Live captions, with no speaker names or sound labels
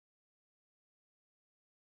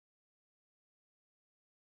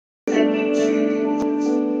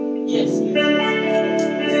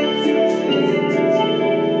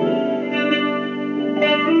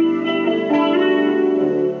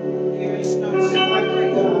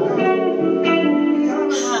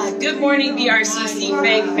morning, BRCC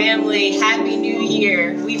Faith family. Happy New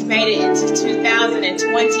Year. We've made it into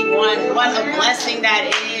 2021. What a blessing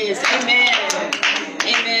that is. Amen.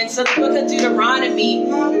 Amen. So the book of Deuteronomy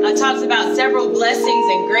talks about several blessings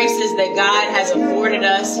and graces that God has afforded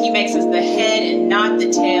us. He makes us the head and not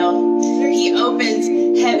the tail. He opens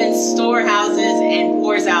heaven's storehouses and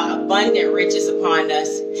pours out abundant riches upon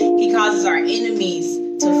us. He causes our enemies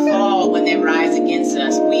to fall when they rise against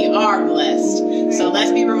us. We are blessed. So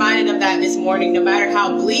let's be reminded of that this morning. No matter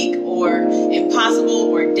how bleak or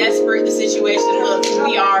impossible or desperate the situation looks,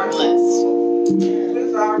 we are blessed.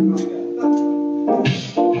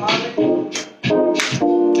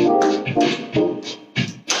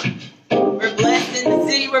 We're blessed in the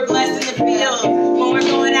city. We're blessed in the field. When we're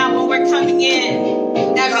going out, when we're coming in,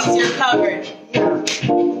 that means you're covered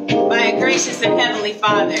by a gracious and heavenly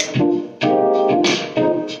Father.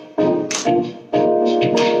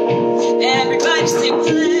 Everybody sing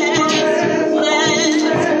bless, bless,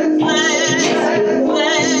 bless,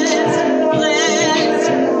 bless, bless,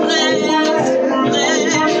 bless,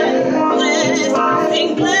 bless, bless,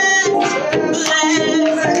 sing bless, bless,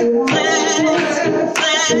 bless,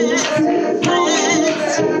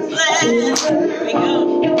 bless, bless. Here we go.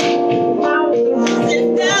 Since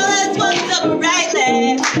thou hast walked the right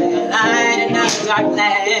land, the light in our dark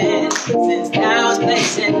land, since thou hast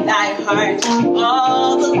placed in thy heart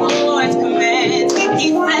all the Lord's commands, He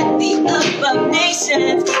set thee above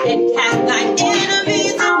nations and cast thy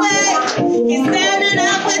enemies away. He's standing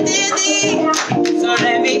up within thee, so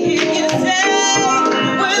let me hear you say,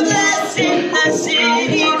 we're blessed in the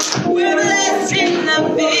city, we're blessed in the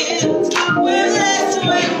fields, we're blessed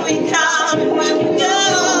when we come and when we go.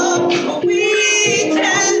 We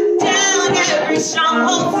cast down every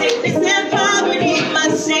stronghold, sickness and poverty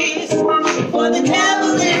must cease, for the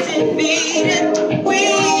devil is defeated. We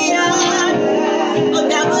are, oh,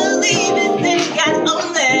 now believing that God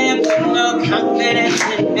only, no confidence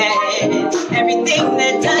in man. Everything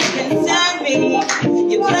that does concern me,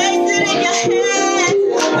 you place it in your hands.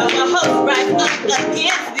 Though the host rise up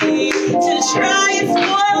against thee to try and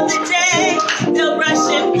spoil the day, they'll rush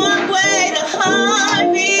in one way to harm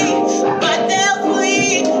me, but they'll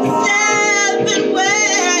flee 7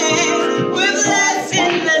 ways. We're blessed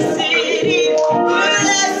in the city, we're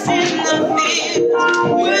blessed in the field,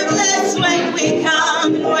 we're blessed when we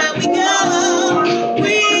come and when we go.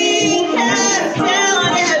 We cast down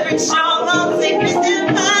every stronghold, sickness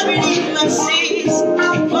and poverty must cease,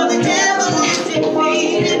 for the devil is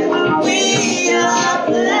defeated. We are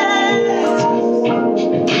blessed,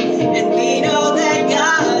 and we know that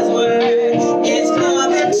God's word is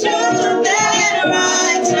coming truth and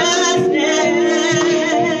righteousness.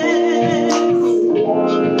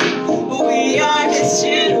 We are His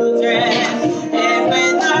children, and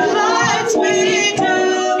with our hearts we do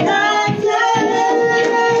confess.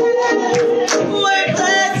 We're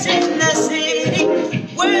blessed in the city,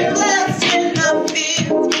 we're blessed in the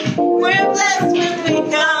field, we're blessed when we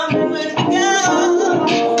come and when we go.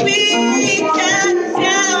 We cast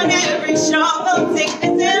down every stronghold,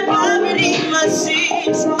 sickness and poverty must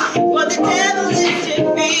cease, for the devil is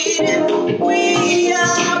defeated. We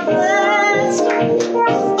are blessed.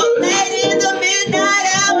 Oh, late in the midnight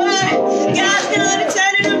hour, God's gonna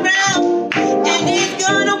turn it around, and He's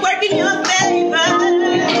gonna work in your favor.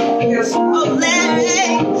 Oh, late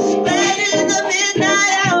in the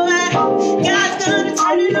midnight hour, God's gonna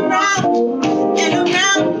turn it around, and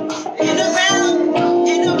around, and around,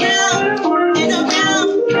 and around, and around.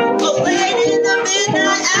 Oh, late in the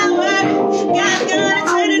midnight hour, God's gonna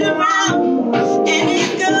turn it around, and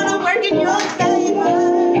He's gonna work in your favor.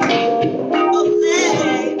 Oh,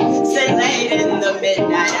 say late in the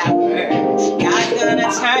midnight hour, God's gonna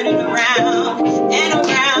turn it around, and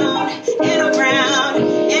around, and around,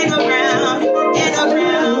 and around, and around, and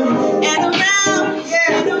around, and around,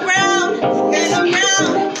 and around, and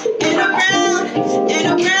around, and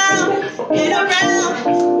around, and around, and around,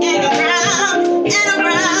 and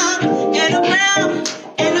around, and around,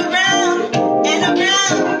 and around, and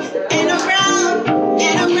around, and around,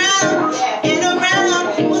 and around, and around.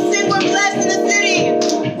 We'll sing, we're blessed in the city,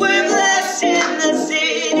 we're blessed in the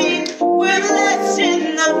city, we're blessed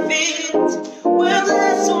in the fields, we're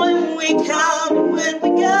blessed when we come and when we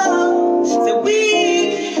go. So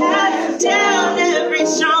we cast down every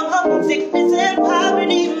stronghold, sickness and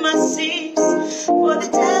poverty must cease, for the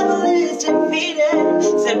devil is defeated.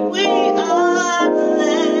 So we are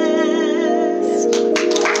blessed.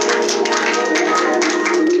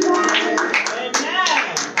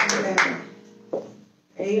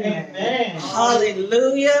 Amen. Amen.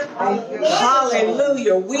 Hallelujah.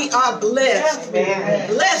 Hallelujah. We are blessed.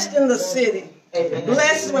 Blessed in the city.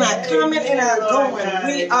 Blessed when I come in and I go in.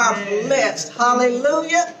 We are blessed.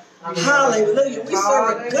 Hallelujah. Hallelujah. We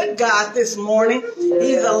serve a good God this morning.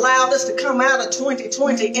 He's allowed us to come out of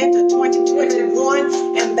 2020 into 2021,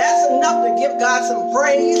 and that's enough to give God some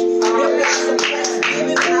praise, give God some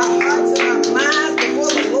thanksgiving in our hearts and our minds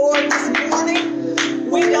before the Lord this morning.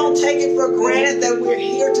 We don't take it for granted that we're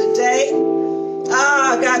here today.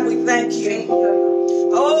 Ah, God, we thank you.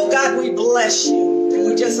 Oh, God, we bless you. And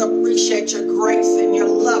we just appreciate your grace and your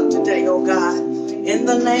love today, oh God. In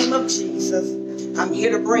the name of Jesus. I'm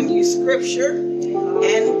here to bring you scripture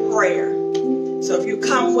and prayer. So if you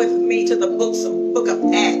come with me to the book of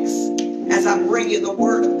Acts, as I bring you the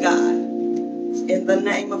word of God, in the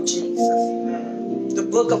name of Jesus. The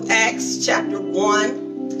book of Acts, chapter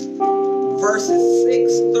 1, verses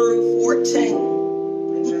 6 through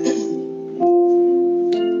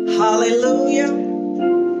 14. Hallelujah.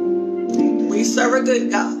 We serve a good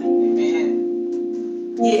God.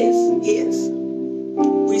 Yes, yes.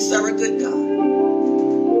 We serve a good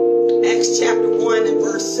God. Acts chapter 1 and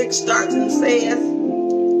verse 6 starts and says,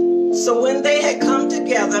 so when they had come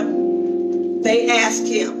together, they asked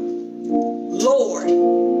him, Lord,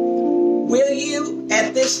 will you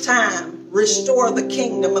at this time restore the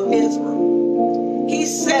kingdom of Israel? He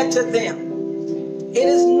said to them, it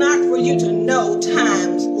is not for you to know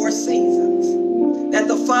times or seasons that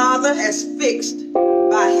the Father has fixed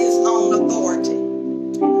by his own authority,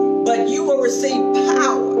 but you will receive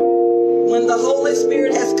power when the Holy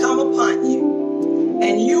Spirit has come upon you,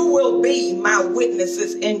 and you will be my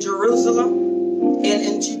witnesses in Jerusalem and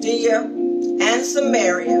in Judea and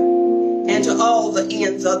Samaria and to all the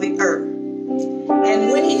ends of the earth.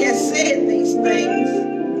 And when he had said these things,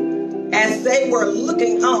 as they were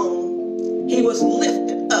looking on, he was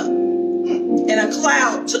lifted up, and a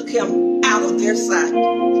cloud took him out of their sight.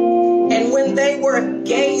 And when they were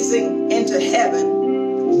gazing into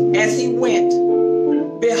heaven as he went,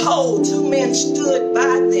 behold, two men stood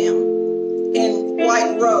by them in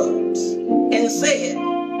white robes and said,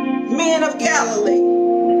 men of Galilee,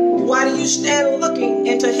 why do you stand looking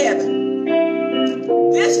into heaven?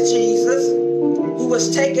 This Jesus, who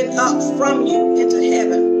was taken up from you into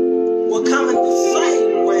heaven, will come in the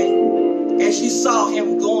same way as you saw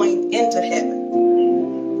him going into heaven.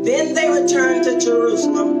 Then they returned to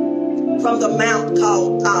Jerusalem from the mount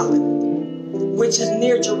called Olive, which is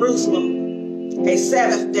near Jerusalem, a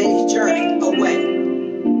Sabbath day's journey away.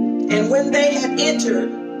 And when they had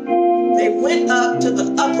entered, they went up to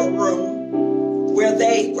the upper room where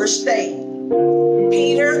they were staying.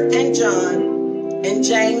 Peter and John and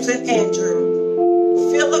James and Andrew,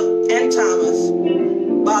 Philip and Thomas,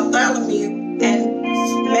 Bartholomew and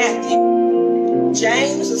Matthew,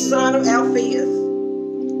 James the son of Alphaeus,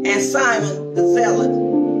 and Simon the Zealot,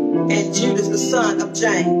 and Judas the son of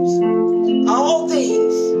James. All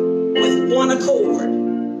these with one accord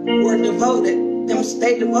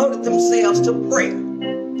they devoted themselves to prayer,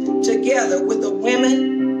 together with the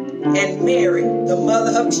women and Mary, the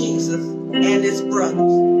mother of Jesus, and his brothers.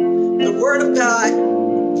 The word of God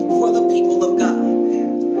for the people of God.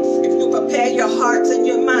 If you prepare your hearts and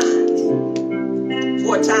your minds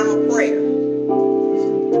for a time of prayer,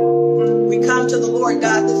 we come to the Lord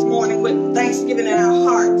God this morning with thanksgiving in our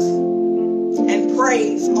hearts and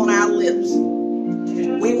praise on our lips.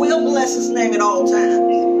 We will bless his name at all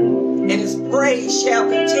times, and his praise shall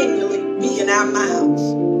continually be in our mouths.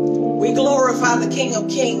 We glorify the King of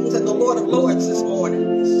Kings and the Lord of Lords this morning.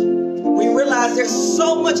 We realize there's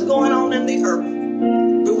so much going on in the earth,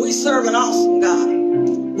 but we serve an awesome God.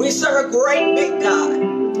 We serve a great big God.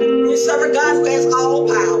 We serve a God who has all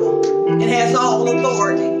power and has all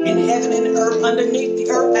authority in heaven and earth, underneath the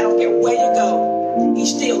earth. I don't care where you go,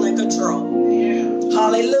 he's still in control.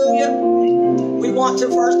 Hallelujah. We want to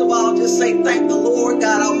first of all just say thank the Lord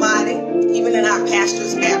God Almighty, even in our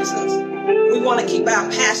pastor's absence. We want to keep our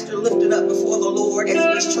pastor lifted up before the Lord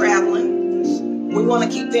as he's traveling. We want to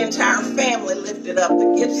keep the entire family lifted up,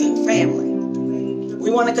 the Gibson family. We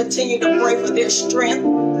want to continue to pray for their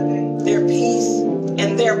strength, their peace,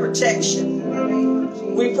 and their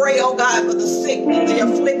protection. We pray, oh God, for the sick and the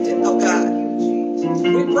afflicted, oh God.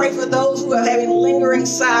 We pray for those who are having lingering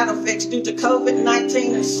side effects due to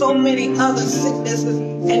COVID-19 and so many other sicknesses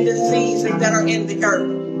and diseases that are in the earth.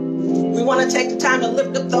 We want to take the time to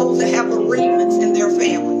lift up those that have bereavements in their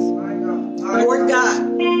families. Lord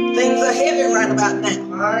God, things are heavy right about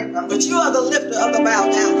now, but you are the lifter of the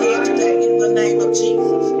bowed down head today in the name of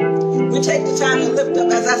Jesus. We take the time to lift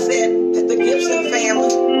up, as I said, the Gibson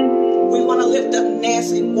family. We want to lift up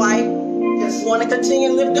Nancy White. We want to continue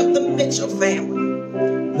to lift up the Mitchell family.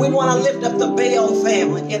 We want to lift up the Bell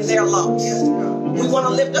family in their loss. We want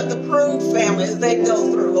to lift up the Prude family as they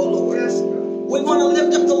go through, oh Lord. We want to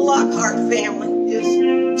lift up the Lockhart family.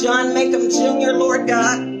 John Macomb Jr., Lord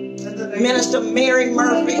God. Minister Mary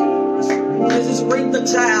Murphy. Mrs. Rita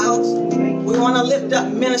Childs. We want to lift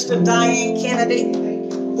up Minister Diane Kennedy.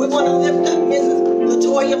 We want to lift up Mrs.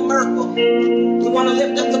 Latoya Merkel. We want to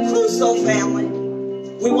lift up the Crusoe family.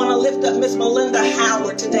 We want to lift up Miss Melinda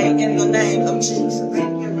Howard today in the name of Jesus.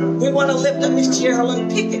 We want to lift up Miss Geraldine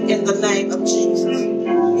Pickett in the name of Jesus.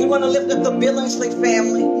 We want to lift up the Billingsley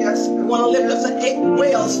family. We want to lift up the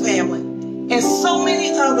Wells family. And so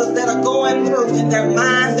many others that are going through in their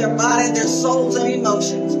mind, their body, their souls, and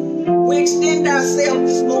emotions. We extend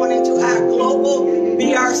ourselves this morning to our global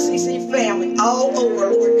BRCC family all over,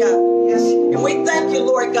 Lord God. And we thank you,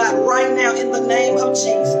 Lord God, right now in the name of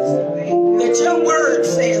Jesus, that your word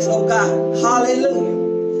says, oh God, hallelujah,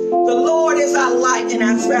 the Lord is our light and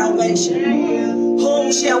our salvation.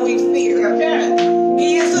 Whom shall we fear?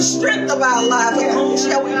 He is the strength of our lives, and whom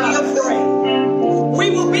shall we be afraid? We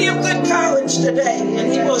will be of good courage today,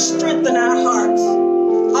 and he will strengthen our hearts.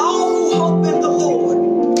 All who hope in the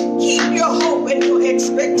Lord, keep your hope and your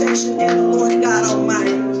expectation in the Lord God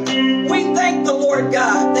Almighty. We thank the Lord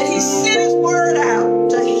God that he sent his word out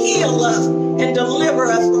to heal us and deliver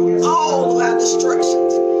us from all of our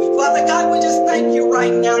destructions. Father God, we just thank you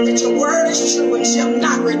right now that your word is true and shall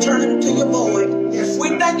not return to your void.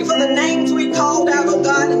 We thank you for the names we called out, oh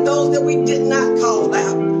God, and those that we did not call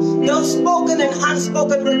out. Those spoken and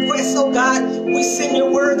unspoken requests, oh God, we send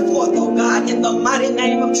your word forth, oh God, in the mighty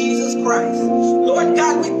name of Jesus Christ. Lord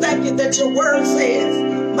God, we thank you that your word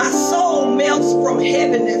says, my soul melts from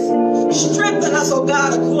heaviness. Strengthen us, oh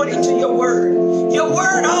God, according to your word. Your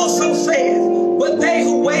word also says, but they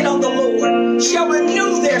who wait on the Lord shall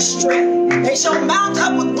renew their strength. They shall mount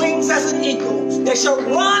up with wings as an eagle. They shall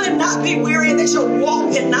run and not be weary, and they shall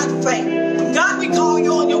walk and not faint. God, we call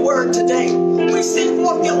you on your word today. We send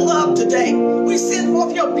forth your love today. We send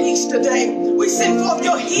forth your peace today. We send forth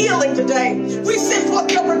your healing today. We send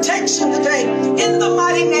forth your protection today. In the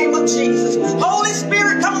mighty name of Jesus. Holy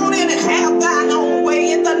Spirit, come on in and have thine own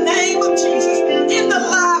way in the name of Jesus. In the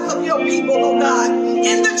lives of your people, oh God.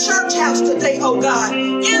 In the church house today, oh God.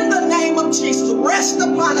 In the name of Jesus. Rest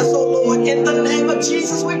upon us, oh Lord. In the name of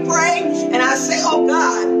Jesus we pray. And I say, oh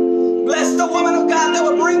God, bless the woman of God that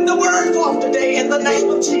will bring the word forth today in the name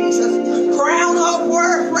of Jesus. Crown her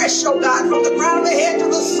word fresh, oh God, from the crown of her head to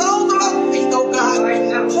the soles of her feet, oh God.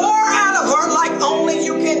 Pour out of her like only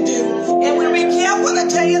you can do. And we'll be careful to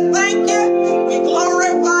tell you thank you. We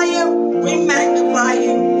glorify you. We magnify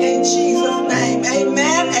you. In Jesus' name.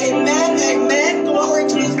 Amen, amen, amen. Glory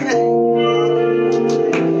to his name.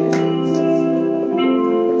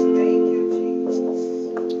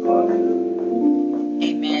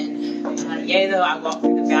 Yea, though I walk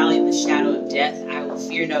through the valley of the shadow of death, I will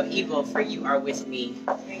fear no evil, for you are with me.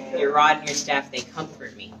 Your rod and your staff, they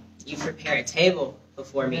comfort me. You prepare a table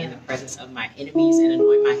before me in the presence of my enemies and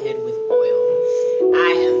anoint my head with oil.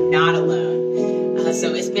 I am not alone.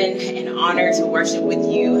 So it's been an honor to worship with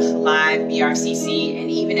you live, BRCC,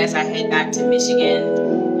 and even as I head back to Michigan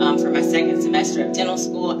for my second semester of dental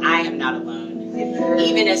school, I am not alone.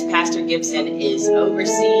 Even as Pastor Gibson is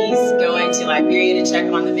overseas going to Liberia to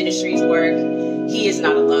check on the ministry's work, he is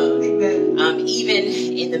not alone. Even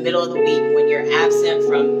in the middle of the week when you're absent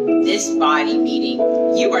from this body meeting,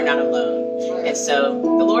 you are not alone. And so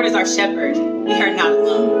the Lord is our shepherd. We are not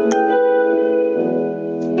alone.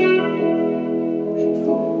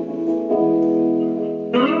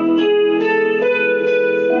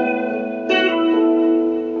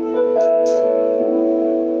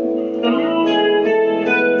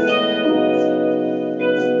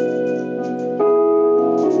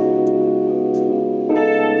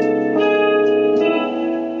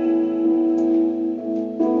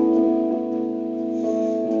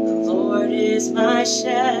 My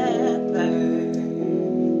shepherd,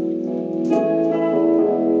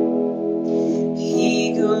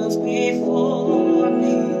 he goes before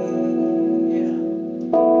me,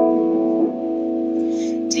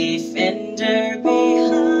 defender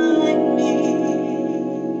behind me.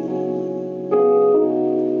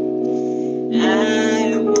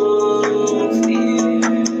 I won't fear.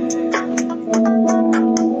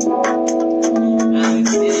 I'm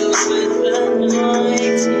filled with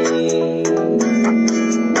anointing.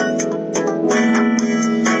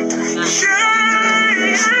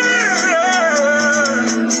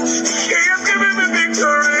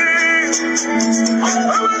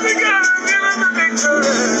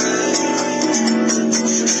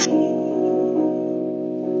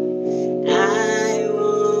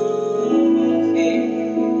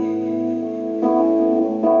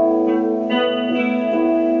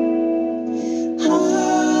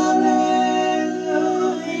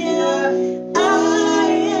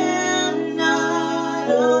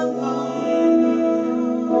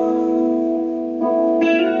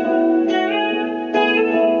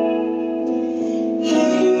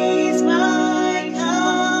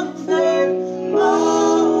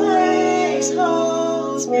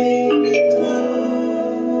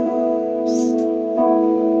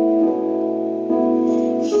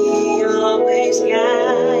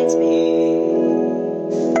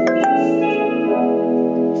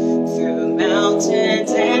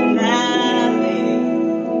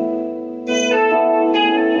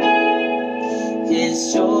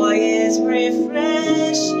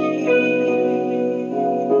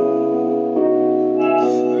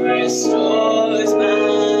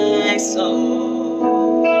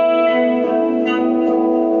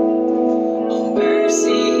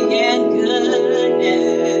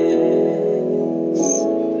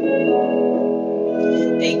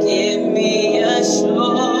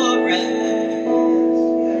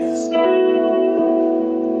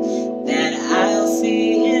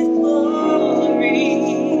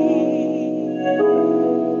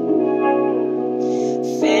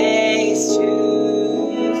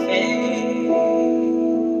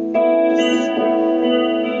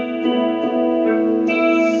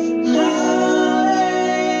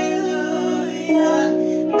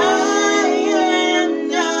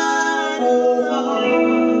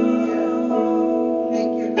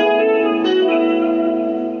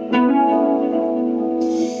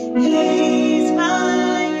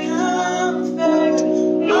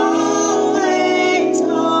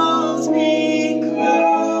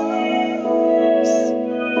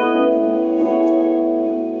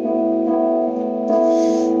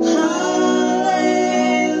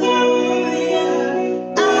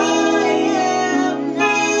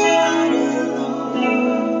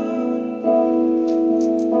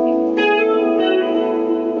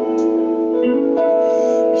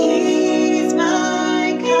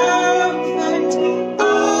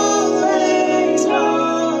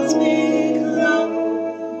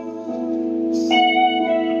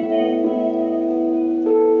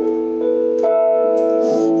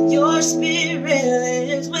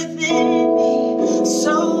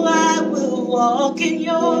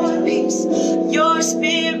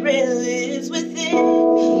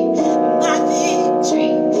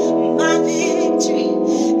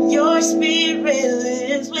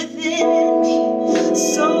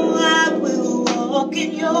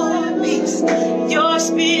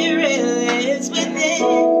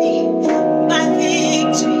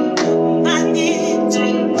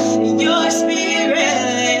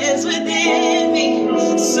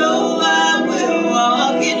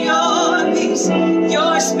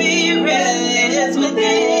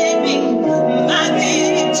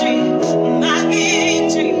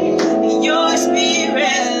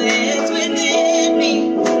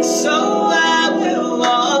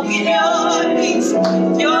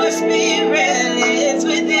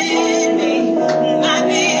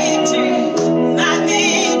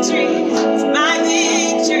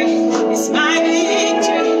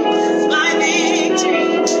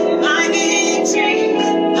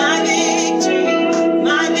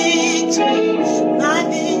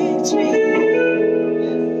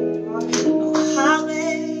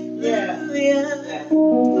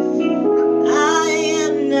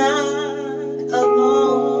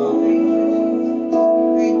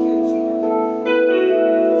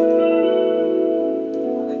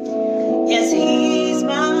 Yes, he's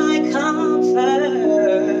my comfort,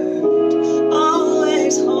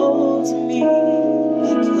 always holds me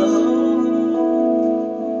close.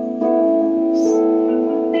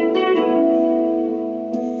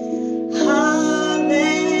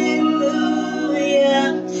 Hallelujah,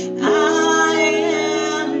 I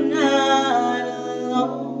am not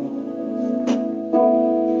alone.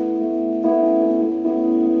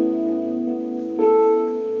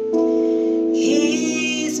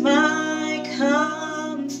 He's my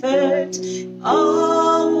comfort,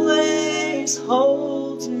 always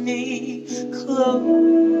holds me close.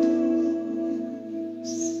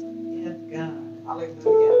 Yes, God.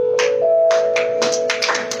 Hallelujah.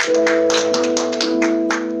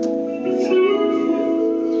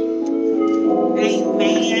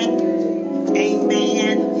 Amen.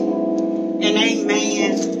 Amen. And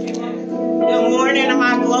amen. Good morning to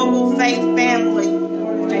my global faith family.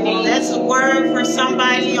 That's a word for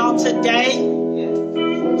somebody on today.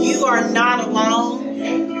 You are not alone.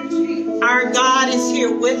 Our God is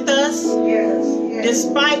here with us.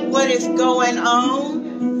 Despite what is going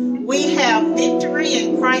on, we have victory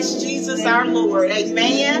in Christ Jesus our Lord.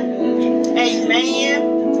 Amen. Amen.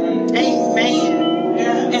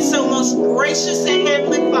 Amen. And so, most gracious and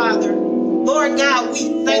heavenly Father, Lord God,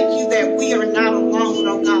 we thank you that we are not alone,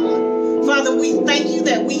 oh God. Father, we thank you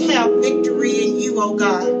that we have victory in you, oh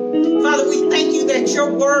God. Father, we thank you that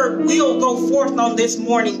your word will go forth on this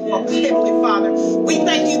morning, oh Heavenly Father. We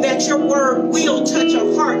thank you that your word will touch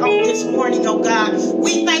a heart on this morning, oh God.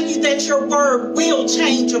 We thank you that your word will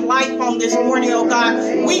change a life on this morning, oh God.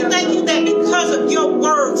 We thank you that because of your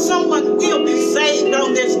word, someone will be saved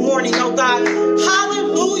on this morning, oh God.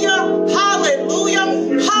 Hallelujah,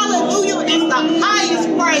 hallelujah, hallelujah is the highest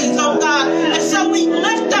praise, oh God. And so we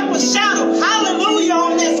lift up a shout of hallelujah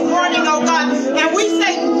on this morning, oh God. And we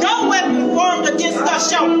say no weapon formed against us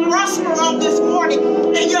shall prosper on this morning.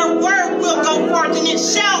 And your word will go forth and it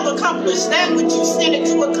shall accomplish that which you sent it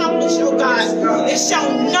to accomplish, oh God. It shall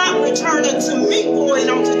not return unto me void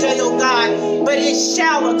on today, oh God. But it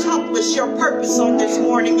shall accomplish your purpose on this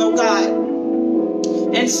morning, oh God.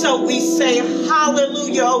 And so we say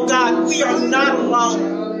hallelujah, oh God. We are not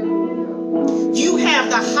alone. You have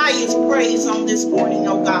the highest praise on this morning,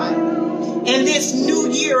 oh God. In this new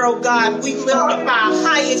year, oh God, we lift up our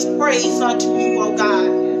highest praise unto you, oh God.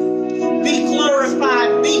 Be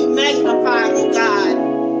glorified, be magnified, oh God,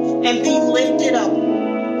 and be lifted up.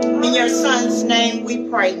 In your Son's name we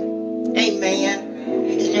pray. Amen.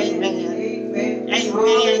 Amen.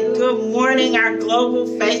 Amen. Good morning, our global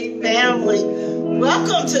faith family.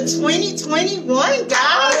 Welcome to 2021,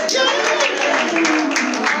 guys.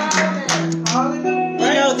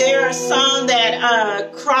 You know, there are some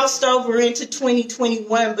that crossed over into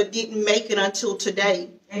 2021 but didn't make it until today.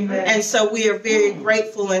 Amen. And so we are very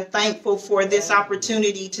grateful and thankful for this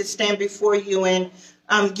opportunity to stand before you and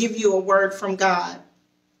give you a word from God.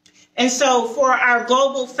 And so for our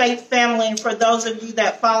global faith family and for those of you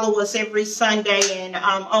that follow us every Sunday and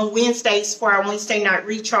on Wednesdays for our Wednesday night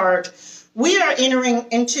recharge, we are entering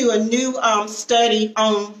into a new study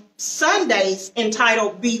on Sundays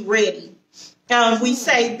entitled Be Ready. We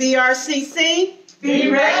say BRCC. Be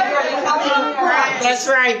ready for the coming of Christ. That's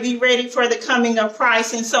right. Be ready for the coming of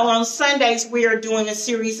Christ. And so on Sundays, we are doing a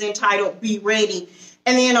series entitled Be Ready.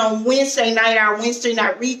 And then on Wednesday night, our Wednesday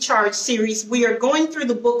night recharge series, we are going through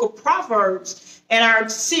the book of Proverbs. And our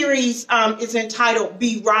series is entitled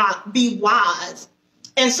Be Wise.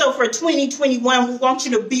 And so for 2021, we want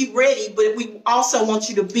you to be ready, but we also want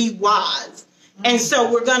you to be wise. And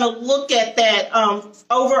so we're going to look at that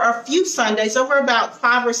over a few Sundays, over about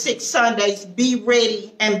 5 or 6 Sundays, be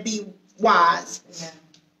ready and be wise. Yeah.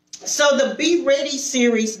 So the Be Ready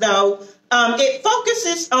series, though, it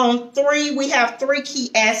focuses on we have three key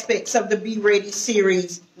aspects of the Be Ready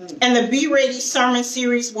series. And the Be Ready sermon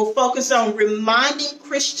series will focus on reminding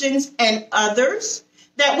Christians and others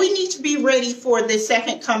that we need to be ready for the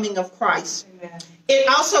second coming of Christ. Amen. It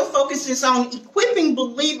also focuses on equipping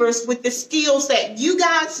believers with the skills that you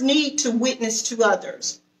guys need to witness to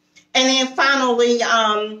others. And then finally,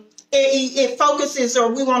 it focuses,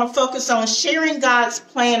 or we want to focus on sharing God's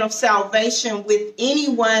plan of salvation with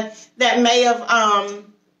anyone that may have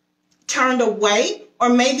turned away, or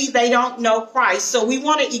maybe they don't know Christ. So we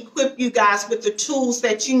want to equip you guys with the tools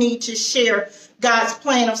that you need to share God's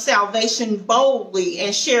plan of salvation boldly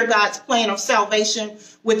and share God's plan of salvation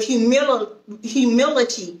with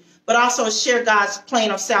humility, but also share God's plan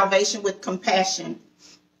of salvation with compassion.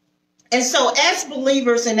 And so as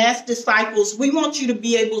believers and as disciples, we want you to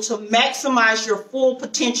be able to maximize your full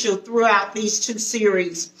potential throughout these two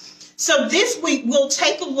series. So this week, we'll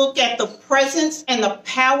take a look at the presence and the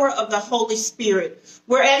power of the Holy Spirit.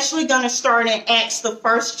 We're actually going to start in Acts, the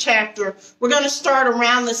 1st chapter. We're going to start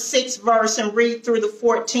around the 6th verse and read through the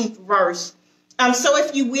 14th verse. So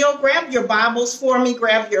if you will, grab your Bibles for me,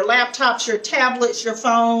 grab your laptops, your tablets, your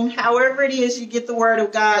phone, however it is you get the Word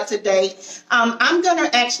of God today. I'm going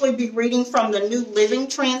to actually be reading from the New Living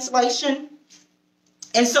Translation.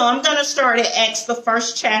 And so I'm going to start at Acts, the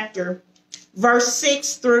 1st chapter, verse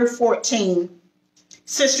 6 through 14.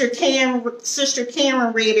 Sister Karen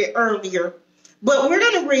read it earlier, but we're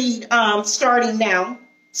going to read starting now.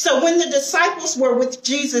 So when the disciples were with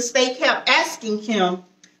Jesus, they kept asking him,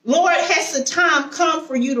 Lord, has the time come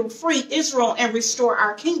for you to free Israel and restore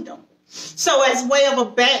our kingdom? So as way of a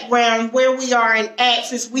background, where we are in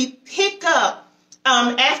Acts is we pick up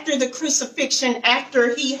after the crucifixion,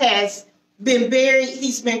 after he has been buried,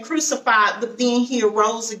 he's been crucified, but then he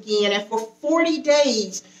arose again. And for 40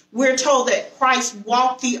 days, we're told that Christ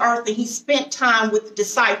walked the earth and he spent time with the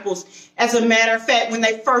disciples. As a matter of fact, when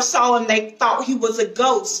they first saw him, they thought he was a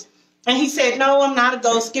ghost. And he said, no, I'm not a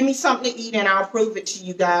ghost. Give me something to eat and I'll prove it to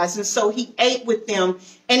you guys. And so he ate with them.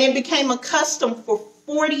 And it became a custom for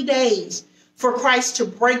 40 days for Christ to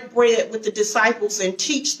break bread with the disciples and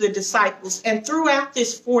teach the disciples. And throughout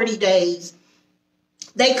this 40 days,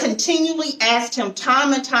 they continually asked him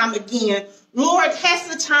time and time again, Lord, has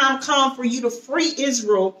the time come for you to free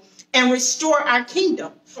Israel and restore our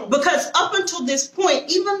kingdom? Because up until this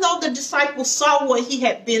point, even though the disciples saw what he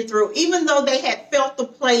had been through, even though they had felt the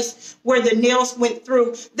place where the nails went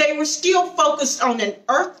through, they were still focused on an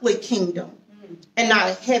earthly kingdom and not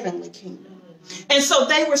a heavenly kingdom. And so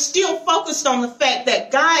they were still focused on the fact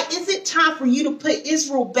that, God, is it time for you to put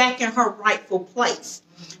Israel back in her rightful place?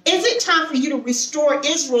 Is it time for you to restore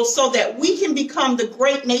Israel so that we can become the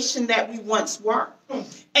great nation that we once were?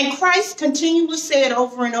 And Christ continually said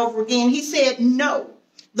over and over again, he said, no.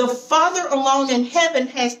 The Father alone in heaven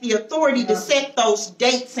has the authority to set those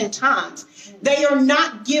dates and times. They are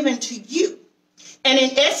not given to you. And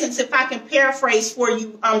in essence, if I can paraphrase for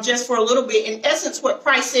you just for a little bit, in essence, what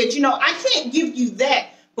Christ said, I can't give you that,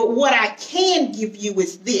 but what I can give you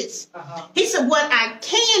is this. He said, what I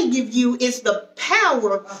can give you is the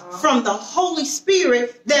power from the Holy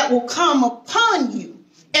Spirit that will come upon you.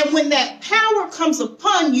 And when that power comes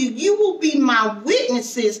upon you, you will be my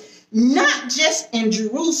witnesses, not just in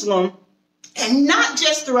Jerusalem and not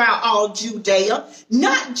just throughout all Judea,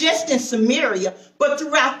 not just in Samaria, but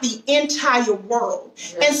throughout the entire world.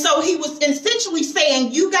 And so he was essentially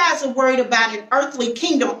saying, you guys are worried about an earthly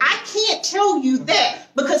kingdom. I can't tell you that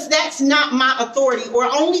because that's not my authority, or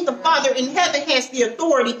only the Father in heaven has the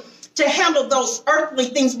authority to handle those earthly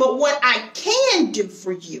things. But what I can do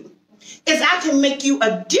for you is I can make you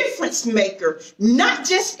a difference maker, not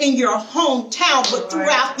just in your hometown, but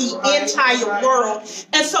throughout the entire world.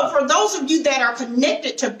 And so for those of you that are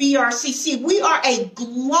connected to BRCC, we are a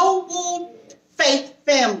global faith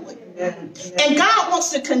family. And God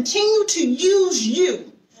wants to continue to use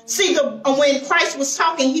you. See, when Christ was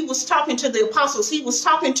talking, he was talking to the apostles. He was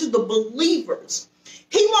talking to the believers.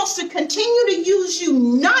 He wants to continue to use you,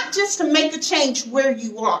 not just to make a change where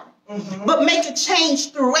you are, but make a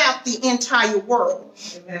change throughout the entire world.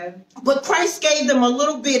 Amen. But Christ gave them a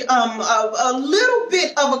little bit of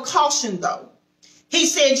a caution, though. He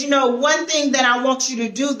said, one thing that I want you to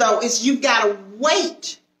do, though, is you've got to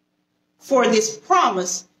wait for this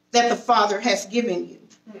promise that the Father has given you.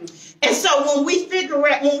 And so when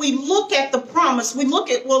we look at the promise,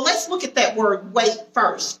 let's look at that word wait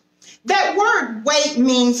first. That word wait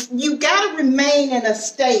means you got to remain in a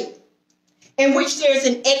state in which there's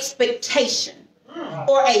an expectation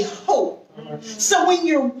or a hope. So when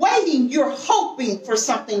you're waiting, you're hoping for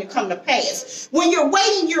something to come to pass. When you're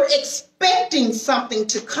waiting, you're expecting something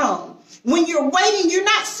to come. When you're waiting, you're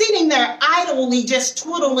not sitting there idly just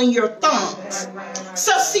twiddling your thumbs.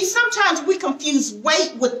 So see, sometimes we confuse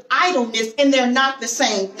wait with idleness, and they're not the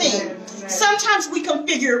same thing. Sometimes we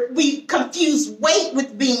confuse wait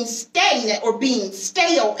with being stagnant or being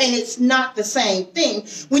stale, and it's not the same thing.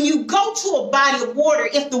 When you go to a body of water,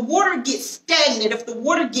 if the water gets stagnant, if the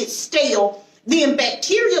water gets stale, then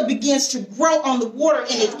bacteria begins to grow on the water,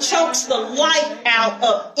 and it chokes the life out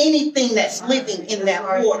of anything that's living in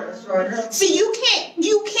that water. See, you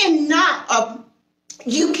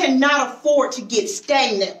cannot afford to get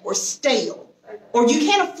stagnant or stale, or you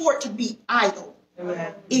can't afford to be idle,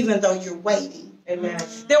 even though you're waiting. Amen.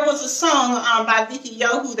 There was a song by Vicky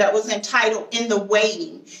Yohu that was entitled "In the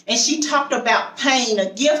Waiting," and she talked about pain,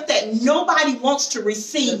 a gift that nobody wants to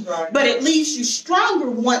receive, but it leaves you stronger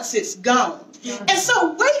once it's gone. And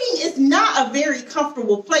so waiting is not a very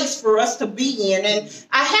comfortable place for us to be in. And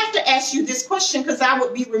I have to ask you this question because I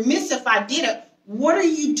would be remiss if I didn't. What are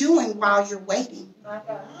you doing while you're waiting?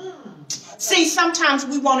 See, sometimes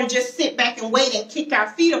we want to just sit back and wait and kick our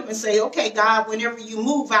feet up and say, okay, God, whenever you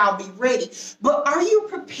move, I'll be ready. But are you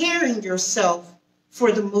preparing yourself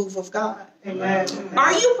for the move of God? Amen.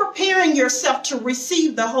 Are you preparing yourself to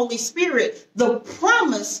receive the Holy Spirit, the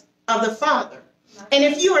promise of the Father? And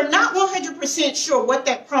if you are not 100% sure what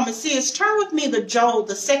that promise is, turn with me to Joel,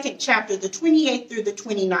 the 2nd chapter, the 28th through the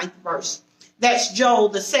 29th verse. That's Joel,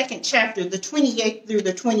 the 2nd chapter, the 28th through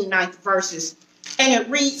the 29th verses. And it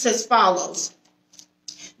reads as follows.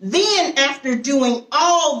 Then after doing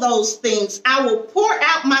all those things, I will pour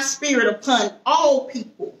out my spirit upon all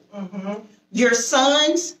people. Your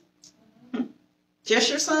sons, just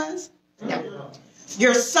your sons? No.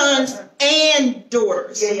 Your sons and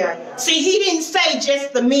daughters. See, he didn't say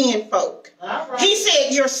just the men folk. He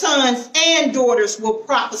said your sons and daughters will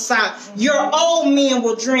prophesy. Your old men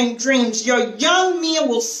will dream dreams. Your young men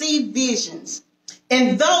will see visions.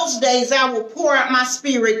 In those days I will pour out my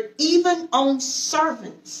spirit even on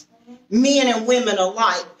servants, men and women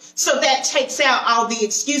alike. So that takes out all the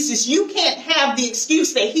excuses. You can't have the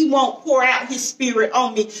excuse that he won't pour out his spirit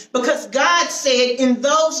on me, because God said, in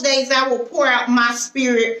those days I will pour out my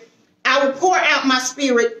spirit. I will pour out my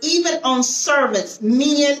spirit even on servants,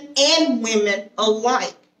 men and women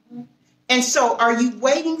alike. And so are you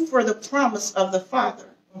waiting for the promise of the Father?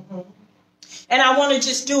 And I want to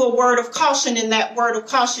just do a word of caution, and that word of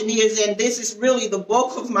caution is, and this is really the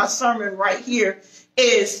bulk of my sermon right here,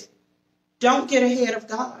 is don't get ahead of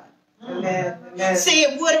God. Amen. Amen. See,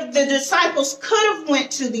 the disciples could have went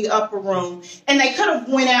to the upper room and they could have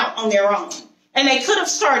went out on their own and they could have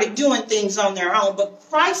started doing things on their own. But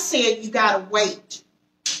Christ said, you got to wait.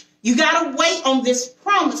 You got to wait on this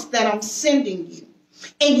promise that I'm sending you.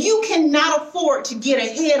 And you cannot afford to get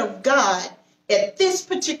ahead of God at this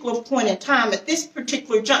particular point in time, at this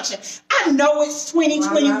particular junction. I know it's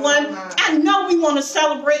 2021. I know we want to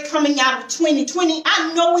celebrate coming out of 2020.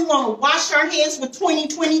 I know we want to wash our hands with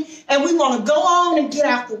 2020 and we want to go on and get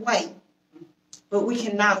out the way. But we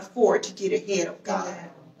cannot afford to get ahead of God.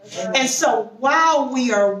 And so while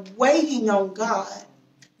we are waiting on God,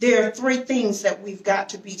 there are 3 things that we've got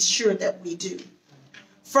to be sure that we do.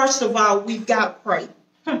 First of all, we've got to pray.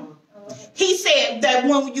 He said that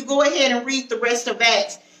when you go ahead and read the rest of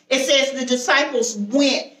Acts, it says the disciples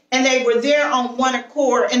went and they were there on one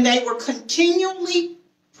accord and they were continually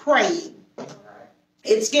praying.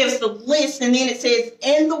 It gives the list, and then it says,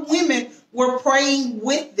 and the women were praying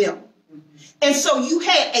with them. And so you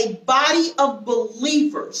had a body of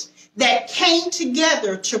believers that came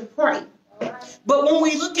together to pray. But when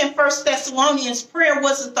we look in 1 Thessalonians, prayer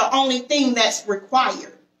wasn't the only thing that's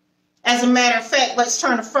required. As a matter of fact, let's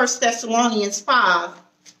turn to 1 Thessalonians 5.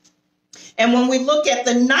 And when we look at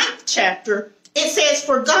the 9th chapter, it says,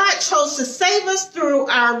 for God chose to save us through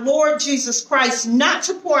our Lord Jesus Christ, not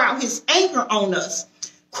to pour out his anger on us.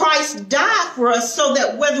 Christ died for us so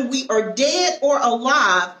that whether we are dead or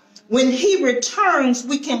alive, when he returns,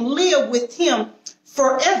 we can live with him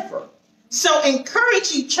forever. So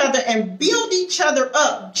encourage each other and build each other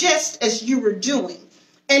up just as you were doing.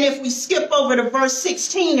 And if we skip over to verse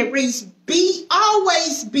 16, it reads,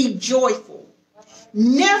 always be joyful.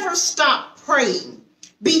 Never stop praying.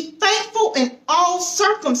 Be thankful in all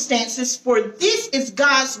circumstances, for this is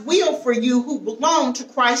God's will for you who belong to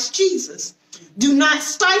Christ Jesus. Do not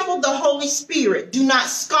stifle the Holy Spirit. Do not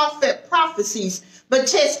scoff at prophecies, but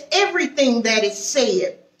test everything that is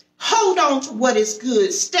said. Hold on to what is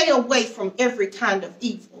good. Stay away from every kind of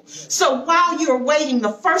evil. So while you're waiting,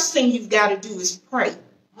 the first thing you've got to do is pray.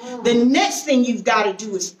 The next thing you've got to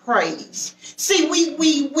do is praise. See,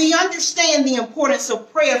 we understand the importance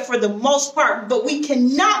of prayer for the most part, but we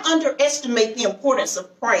cannot underestimate the importance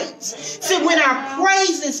of praise. See, when our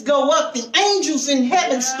praises go up, the angels in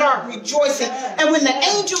heaven start rejoicing. And when the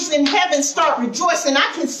angels in heaven start rejoicing,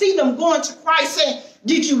 I can see them going to Christ saying,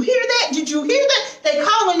 did you hear that? Did you hear that? They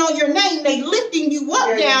calling on your name. They lifting you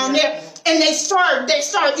up down there. And they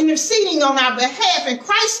start interceding on our behalf. And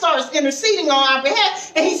Christ starts interceding on our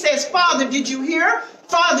behalf. And he says, Father, did you hear?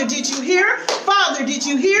 Father, did you hear? Father, did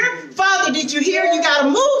you hear? Father, did you hear? You got to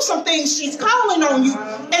move some things. She's calling on you.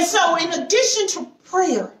 And so in addition to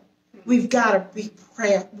prayer, we've got to be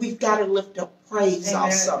prayer. We've got to lift up praise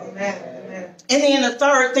also. Amen. And then the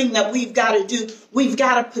third thing that we've got to do, we've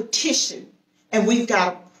got to petition and we've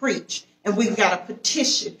got to preach. and we've got to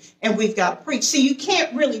petition, and we've got to preach. See, you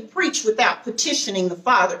can't really preach without petitioning the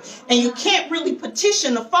Father. And you can't really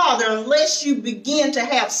petition the Father unless you begin to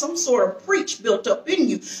have some sort of preach built up in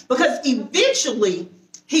you, because eventually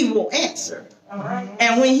he will answer.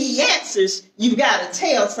 And when he answers, you got to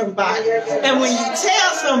tell somebody. And when you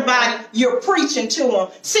tell somebody, you're preaching to them.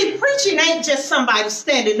 See, preaching ain't just somebody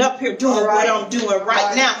standing up here doing what I'm doing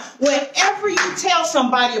right now. Whenever you tell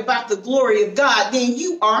somebody about the glory of God, then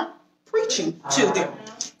you are preaching to them.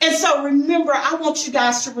 And so remember, I want you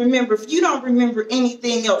guys to remember, if you don't remember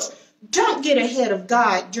anything else, don't get ahead of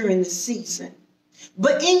God during the season.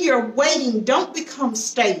 But in your waiting, don't become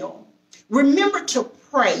stale. Remember to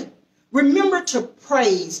pray. Remember to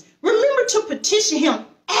praise. Remember to petition him.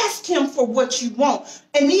 Ask him for what you want.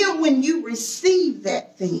 And then when you receive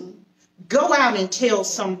that thing, go out and tell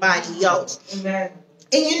somebody else. Amen.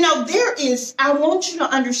 And you know, I want you to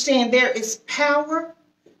understand, there is power,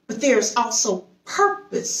 but there's also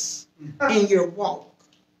purpose in your walk.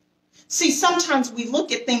 See, sometimes we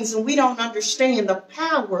look at things and we don't understand the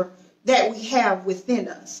power that we have within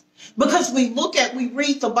us. Because we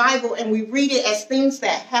read the Bible and we read it as things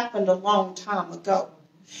that happened a long time ago.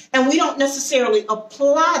 And we don't necessarily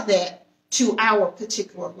apply that to our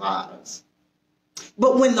particular lives.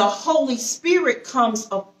 But when the Holy Spirit comes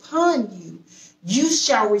upon you, you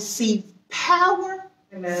shall receive power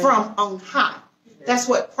from on high. That's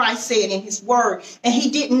what Christ said in his word. And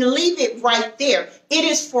he didn't leave it right there. It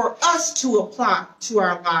is for us to apply to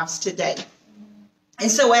our lives today. And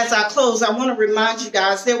so as I close, I want to remind you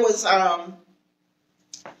guys, there was,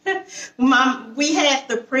 we had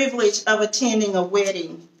the privilege of attending a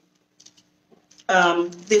wedding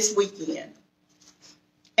this weekend.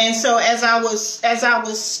 And so as I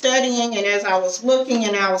was studying and as I was looking,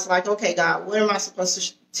 and I was like, okay, God, what am I supposed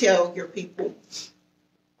to tell your people?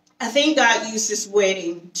 I think God used this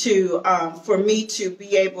wedding for me to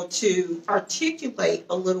be able to articulate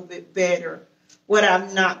a little bit better what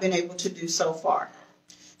I've not been able to do so far.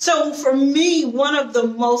 So for me, one of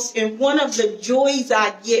the joys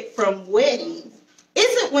I get from weddings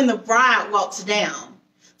isn't when the bride walks down.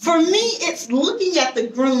 For me, it's looking at the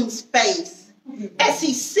groom's face as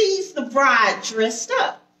he sees the bride dressed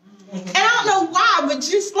up. And I don't know why, but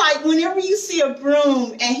just like whenever you see a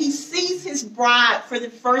groom and he sees his bride for the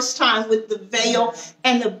first time with the veil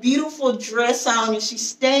and the beautiful dress on and she's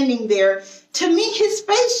standing there, to me, his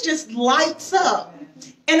face just lights up.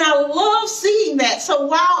 And I love seeing that. So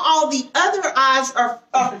while all the other eyes are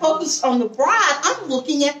focused on the bride, I'm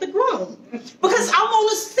looking at the groom. Because I want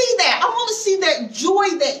to see that. I want to see that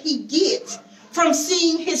joy that he gets from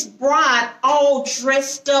seeing his bride all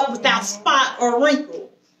dressed up without spot or wrinkle.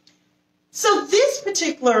 So this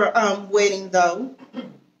particular wedding, though,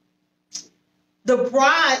 the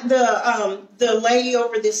bride, the lady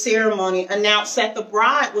over the ceremony announced that the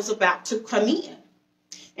bride was about to come in.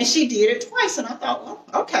 And she did it twice, and I thought, well,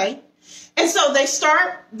 okay. And so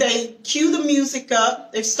they cue the music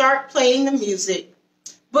up, they start playing the music.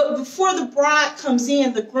 But before the bride comes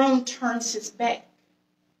in, the groom turns his back.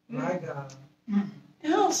 My God.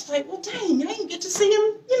 And I was like, well, dang, I didn't get to see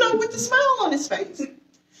him, with the smile on his face.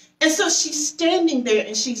 And so she's standing there,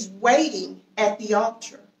 and she's waiting at the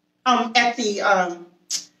altar, at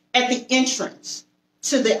the entrance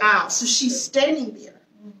to the aisle. So she's standing there.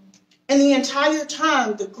 And the entire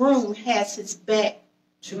time, the groom has his back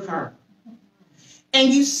to her.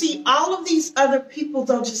 And you see all of these other people,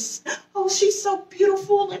 though, just, oh, she's so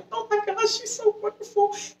beautiful. And oh, my gosh, she's so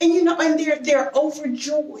wonderful. And, and they're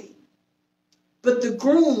overjoyed. But the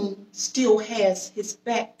groom still has his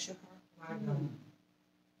back to her.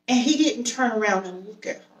 And he didn't turn around and look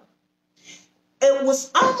at her. It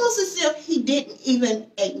was almost as if he didn't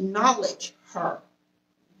even acknowledge her.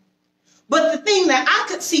 But the thing that I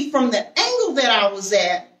could see from the angle that I was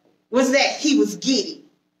at was that he was giddy.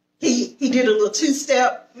 He did a little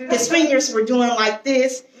two-step. His fingers were doing like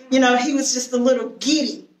this. He was just a little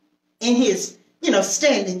giddy in his,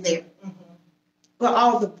 standing there. But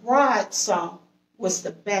all the bride saw was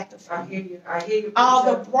the back of her. I hear you. All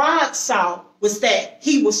the bride saw was that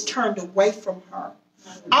he was turned away from her.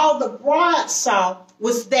 All the bride saw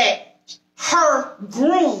was that her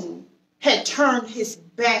groom had turned his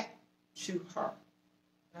back to her.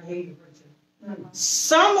 I hate you, Bridget.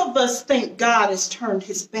 Some of us think God has turned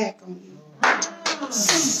his back on you.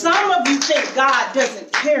 Some of you think God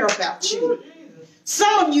doesn't care about you.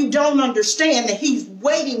 Some of you don't understand that he's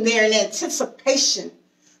waiting there in anticipation,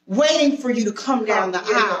 waiting for you to come down the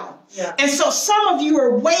aisle. Yeah. And so some of you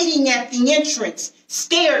are waiting at the entrance,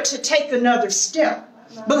 scared to take another step,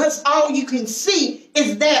 because all you can see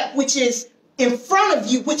is that which is in front of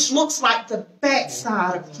you, which looks like the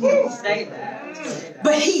backside of him.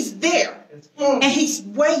 But he's there. And he's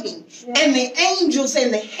waiting. And the angels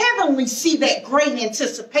in the heavenly see that great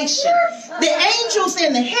anticipation. The angels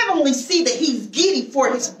in the heavenly see that he's giddy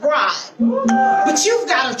for his bride. But you've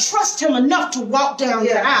got to trust him enough to walk down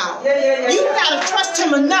the aisle. You've got to trust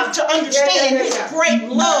him enough to understand his great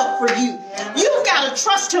love for you. You've got to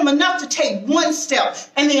trust him enough to take one step,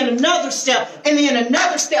 and then another step, and then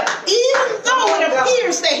another step, even though it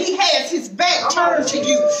appears that he has his back turned to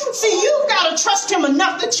you. See, you've got to trust him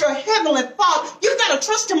enough that your heavenly Father, you've got to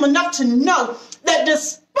trust him enough to know that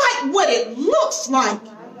despite what it looks like,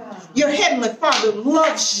 your heavenly Father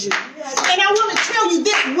loves you. And I want to tell you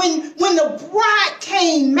this, when the bride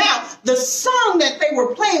came out, the song that they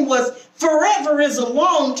were playing was "Forever is a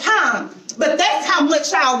Long Time, but that's how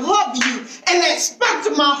much I love you." And that spoke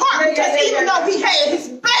to my heart, because even though he had his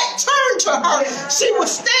back turned to her, she was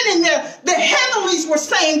standing there. The heavenlies were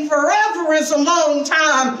saying, "Forever is a long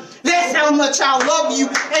time. That's how much I love you."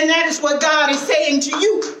 And that is what God is saying to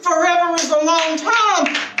you. Forever is a long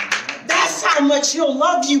time. That's how much he'll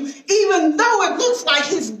love you. Even though it looks like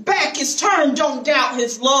his back is turned, don't doubt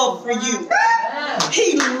his love for you.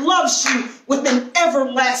 He loves you with an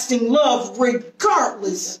everlasting love,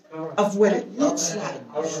 regardless of what it looks like.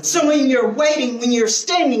 So when you're waiting, when you're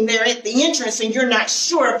standing there at the entrance and you're not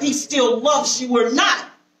sure if he still loves you or not,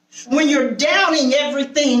 when you're doubting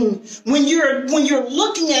everything, when you're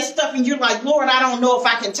looking at stuff and you're like, "Lord, I don't know if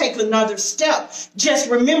I can take another step," just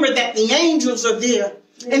remember that the angels are there.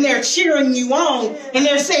 And they're cheering you on. And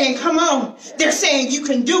they're saying, "Come on." They're saying, "You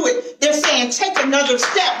can do it." They're saying, "Take another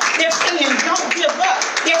step." They're saying, "Don't give up."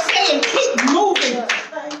 They're saying, "Keep moving.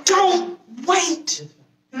 Don't wait.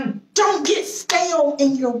 Don't get stale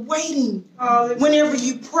in your waiting." Whenever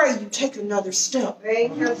you pray, you take another step.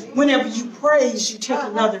 Whenever you praise, you take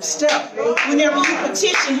another step. Whenever you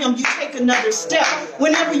petition him, you take another step.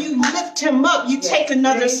 Whenever you lift him up, you take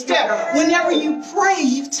another step. Whenever you pray,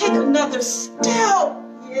 you take another step.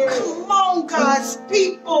 Come on, God's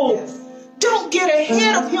people. Don't get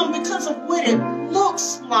ahead of him because of what it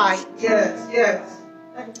looks like.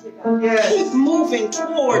 Keep moving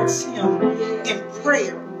towards him in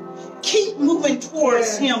prayer. Keep moving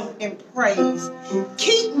towards him in praise.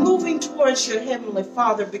 Keep moving towards your heavenly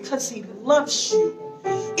Father, because he loves you.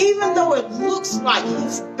 Even though it looks like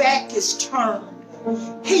his back is turned,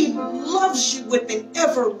 he loves you with an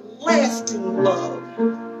everlasting love.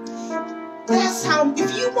 That's how,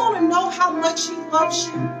 if you want to know how much he loves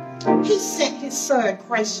you, he sent his son,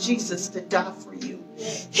 Christ Jesus, to die for you.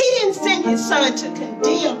 He didn't send his son to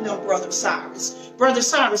condemn them, Brother Cyrus. Brother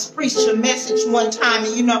Cyrus preached a message one time,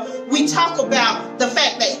 and we talk about the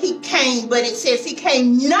fact that he came, but it says he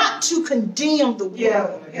came not to condemn the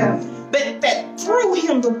world, but that through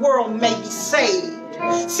him the world may be saved.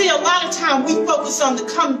 See, a lot of time we focus on the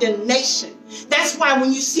condemnation. That's why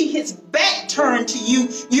when you see his back turned to you,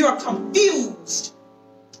 you're confused.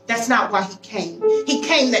 That's not why he came. He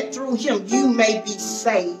came that through him you may be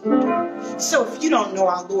saved. So if you don't know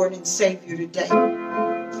our Lord and Savior today,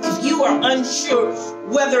 if you are unsure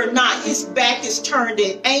whether or not his back is turned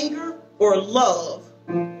in anger or love,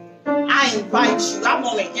 I invite you. I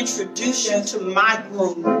want to introduce you to my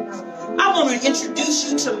groom. I want to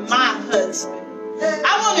introduce you to my husband.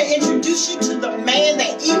 I want to introduce you to the man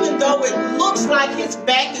that even though it looks like his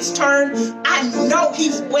back is turned, I know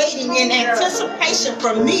he's waiting in anticipation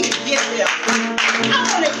for me to get there. I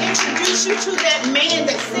want to introduce you to that man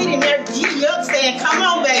that's sitting there giddy up saying, "Come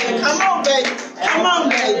on, baby, come on, baby, come on,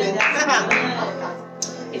 baby."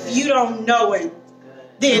 If you don't know him,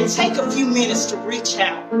 then take a few minutes to reach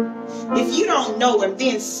out. If you don't know him,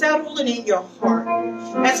 then settle it in your heart.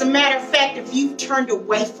 As a matter of fact, if you've turned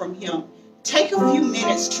away from him, take a few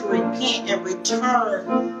minutes to repent and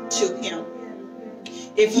return to him.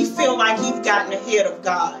 If you feel like you've gotten ahead of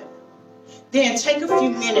God, then take a few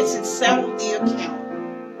minutes and settle the account.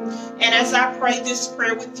 And as I pray this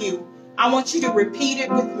prayer with you, I want you to repeat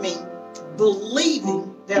it with me,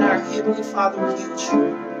 believing that our Heavenly Father hears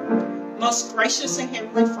you. Most gracious and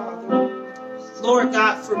Heavenly Father, Lord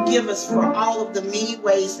God, forgive us for all of the many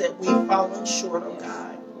ways that we've fallen short, oh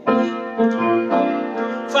God.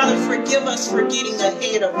 Father, forgive us for getting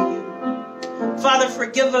ahead of you. Father,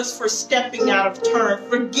 forgive us for stepping out of turn.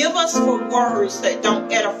 Forgive us for words that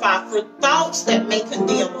don't edify, for thoughts that may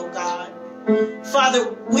condemn, oh God.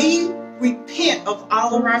 Father, we repent of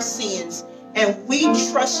all of our sins, and we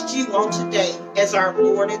trust you on today as our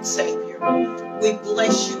Lord and Savior. We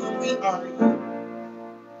bless you and we honor you.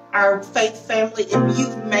 Our faith family, if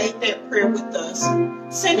you've made that prayer with us,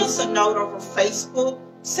 send us a note over Facebook.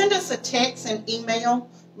 Send us a text and email.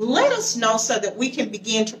 let us know so that we can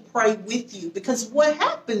begin to pray with you. Because what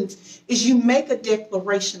happens is you make a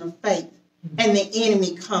declaration of faith and the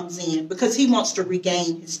enemy comes in because he wants to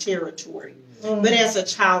regain his territory. But as a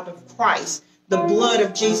child of Christ, the blood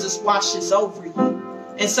of Jesus washes over you.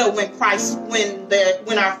 And so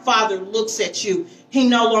when our Father looks at you, he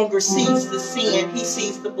no longer sees the sin. He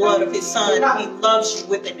sees the blood of his Son. He loves you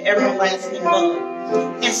with an everlasting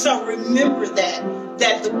love. And so remember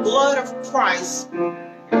that the blood of Christ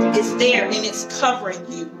is there and it's covering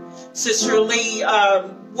you. Sister Lee,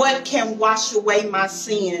 what can wash away my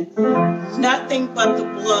sin? Nothing but the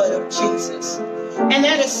blood of Jesus. And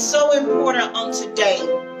that is so important on today,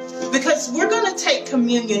 because we're going to take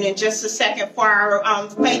communion in just a second for our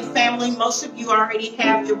faith family. Most of you already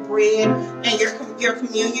have your bread and your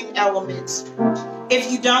communion elements.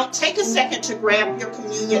 If you don't, take a second to grab your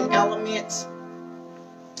communion elements.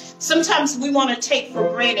 Sometimes we want to take for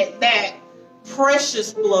granted that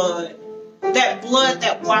precious blood, that blood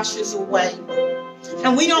that washes away.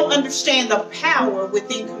 And we don't understand the power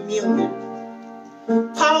within communion.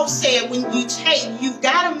 Paul said when you take, you've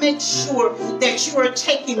got to make sure that you are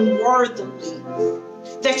taking worthily,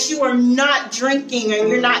 that you are not drinking and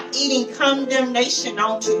you're not eating condemnation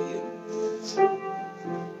onto you.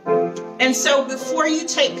 And so before you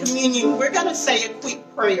take communion, we're going to say a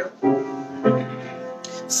quick prayer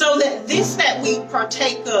so that this that we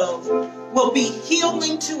partake of will be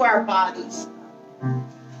healing to our bodies.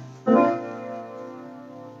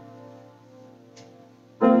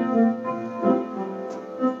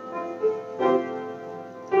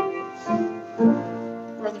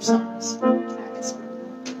 Brother Summers, can I ask for you,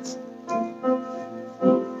 please?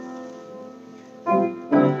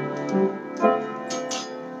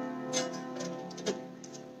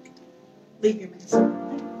 Leave your mask.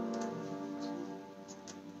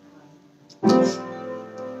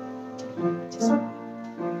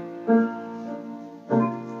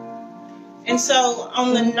 And so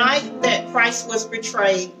on the night that Christ was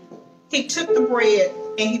betrayed, he took the bread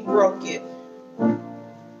and he broke it.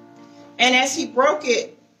 And as he broke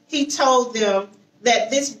it, he told them that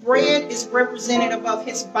this bread is representative of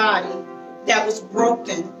his body that was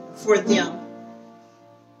broken for them.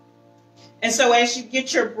 And so as you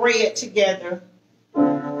get your bread together,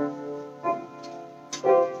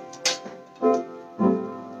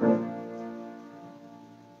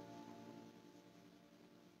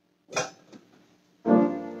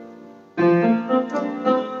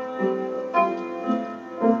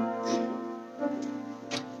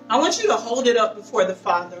 I want you to hold it up before the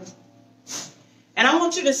Father. And I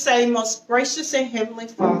want you to say, most gracious and heavenly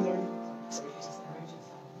Father,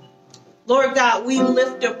 Lord God, we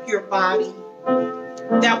lift up your body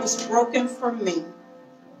that was broken for me.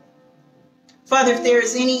 Father, if there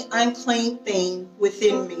is any unclean thing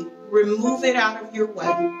within me, remove it out of your way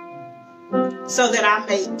so that I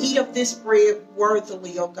may eat of this bread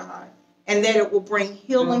worthily, O God, and that it will bring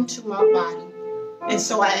healing to my body. And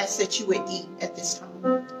so I ask that you would eat at this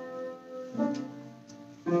time.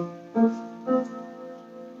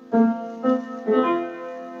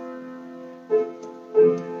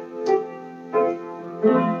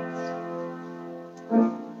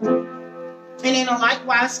 And in a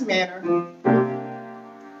likewise manner,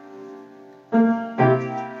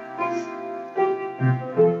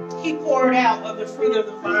 he poured out of the fruit of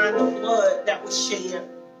the vine the blood that was shed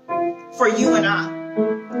for you and I.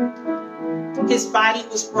 His body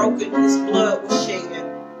was broken, his blood was shed.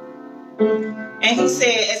 And he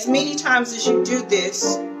said, as many times as you do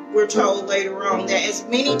this, we're told later on that as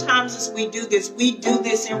many times as we do this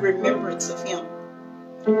in remembrance of him.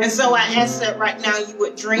 And so I ask that right now you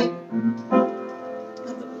would drink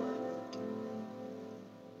of the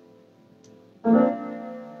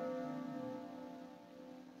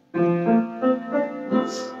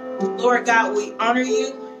blood. Lord God, we honor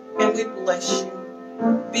you and we bless you.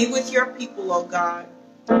 Be with your people, oh God.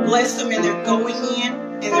 Bless them in their going in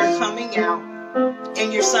and their coming out.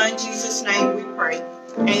 In your Son Jesus' name we pray.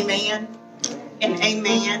 Amen and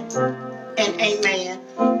amen and amen.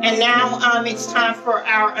 And now it's time for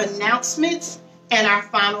our announcements and our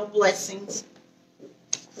final blessings.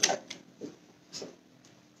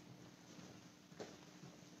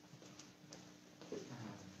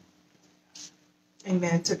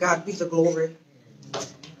 Amen. To God be the glory.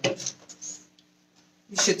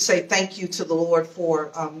 You should say thank you to the Lord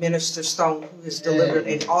for Minister Stone, who has delivered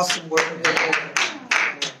an awesome word of the Lord.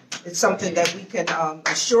 It's something that we can,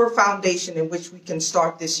 a sure foundation in which we can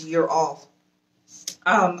start this year off.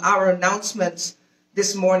 Our announcements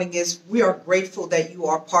this morning is we are grateful that you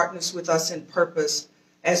are partners with us in purpose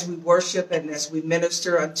as we worship and as we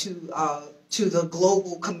minister unto to the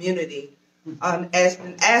global community.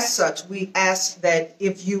 As such, we ask that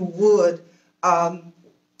if you would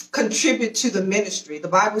contribute to the ministry. The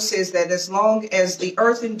Bible says that as long as the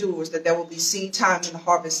earth endures, that there will be seed time and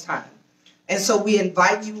harvest time. And so we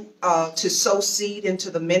invite you to sow seed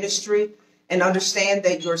into the ministry and understand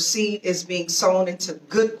that your seed is being sown into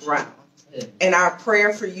good ground. And our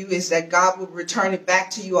prayer for you is that God will return it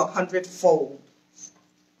back to you 100-fold.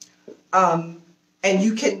 And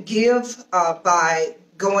you can give by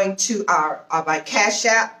going to our by Cash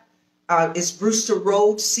App. It's Brewster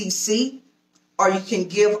Road CC. Or you can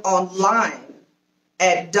give online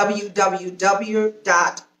at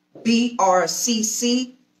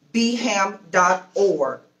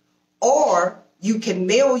www.brccbham.org. Or you can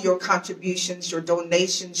mail your contributions, your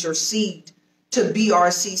donations, your seed to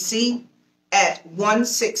BRCC at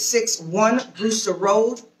 1661 Brewster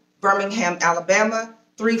Road, Birmingham, Alabama,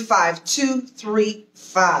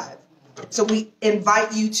 35235. So we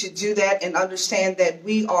invite you to do that and understand that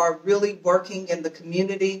we are really working in the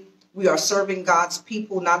community. We are serving God's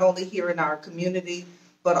people, not only here in our community,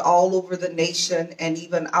 but all over the nation and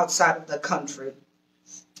even outside of the country.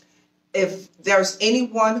 If there's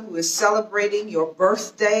anyone who is celebrating your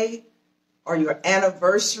birthday or your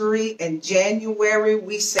anniversary in January,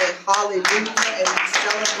 we say hallelujah and we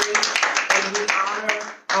celebrate and we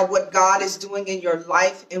honor what God is doing in your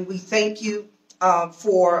life. And we thank you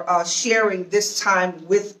for sharing this time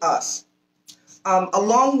with us.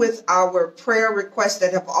 Along with our prayer requests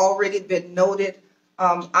that have already been noted,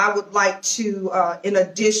 I would like to, in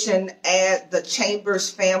addition, add the Chambers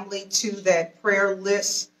family to that prayer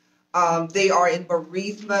list. They are in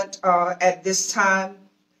bereavement at this time.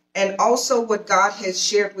 And also what God has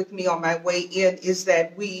shared with me on my way in is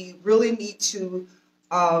that we really need to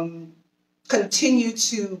continue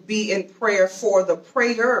to be in prayer for the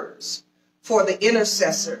prayers, for the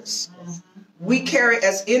intercessors. We carry,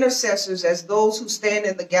 as intercessors, as those who stand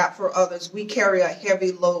in the gap for others, we carry a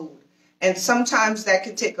heavy load. And sometimes that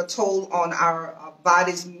can take a toll on our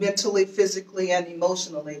bodies mentally, physically, and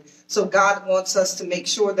emotionally. So God wants us to make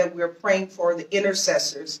sure that we're praying for the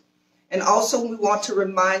intercessors. And also we want to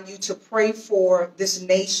remind you to pray for this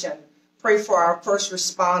nation, pray for our first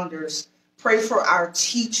responders, pray for our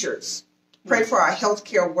teachers, pray for our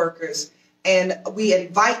healthcare workers. And we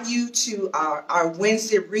invite you to our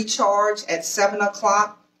Wednesday recharge at 7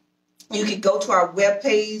 o'clock. You can go to our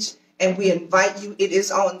webpage and we invite you. It is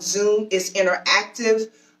on Zoom. It's interactive.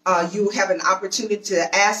 You have an opportunity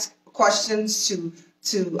to ask questions, to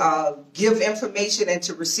give information and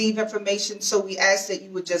to receive information. So we ask that you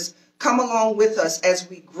would just come along with us as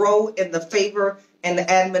we grow in the favor and the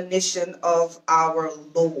admonition of our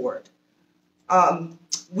Lord.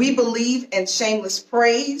 We believe in shameless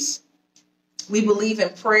praise. We believe in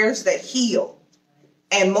prayers that heal.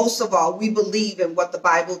 And most of all, we believe in what the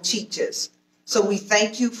Bible teaches. So we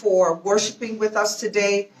thank you for worshiping with us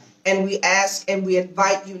today. And we ask and we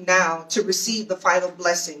invite you now to receive the final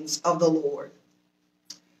blessings of the Lord.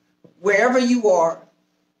 Wherever you are,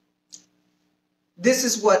 this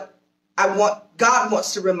is what God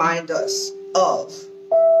wants to remind us of.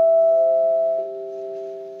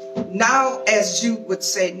 Now, as Jude would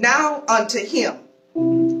say, now unto him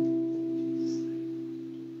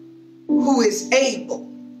who is able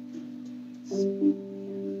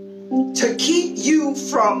to keep you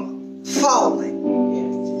from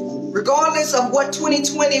falling. Regardless of what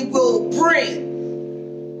 2020 will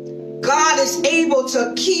bring, God is able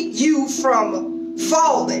to keep you from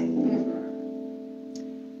falling.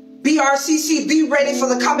 BRCC, be ready for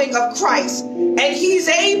the coming of Christ. And he's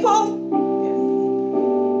able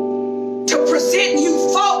to present you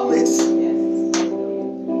faultless.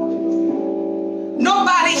 No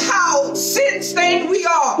matter how sin-stained we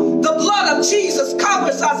are, the blood of Jesus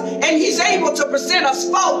covers us, and he's able to present us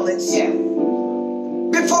faultless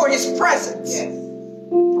before his presence.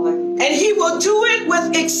 And he will do it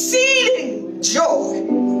with exceeding joy.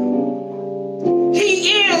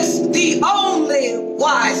 He is the only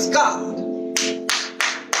wise God.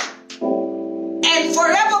 And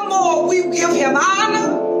forevermore we give him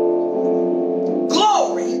honor,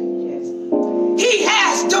 glory. He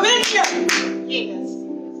has dominion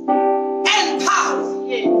and power,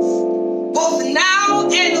 both now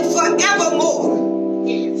and forevermore.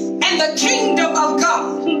 And the kingdom of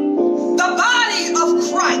God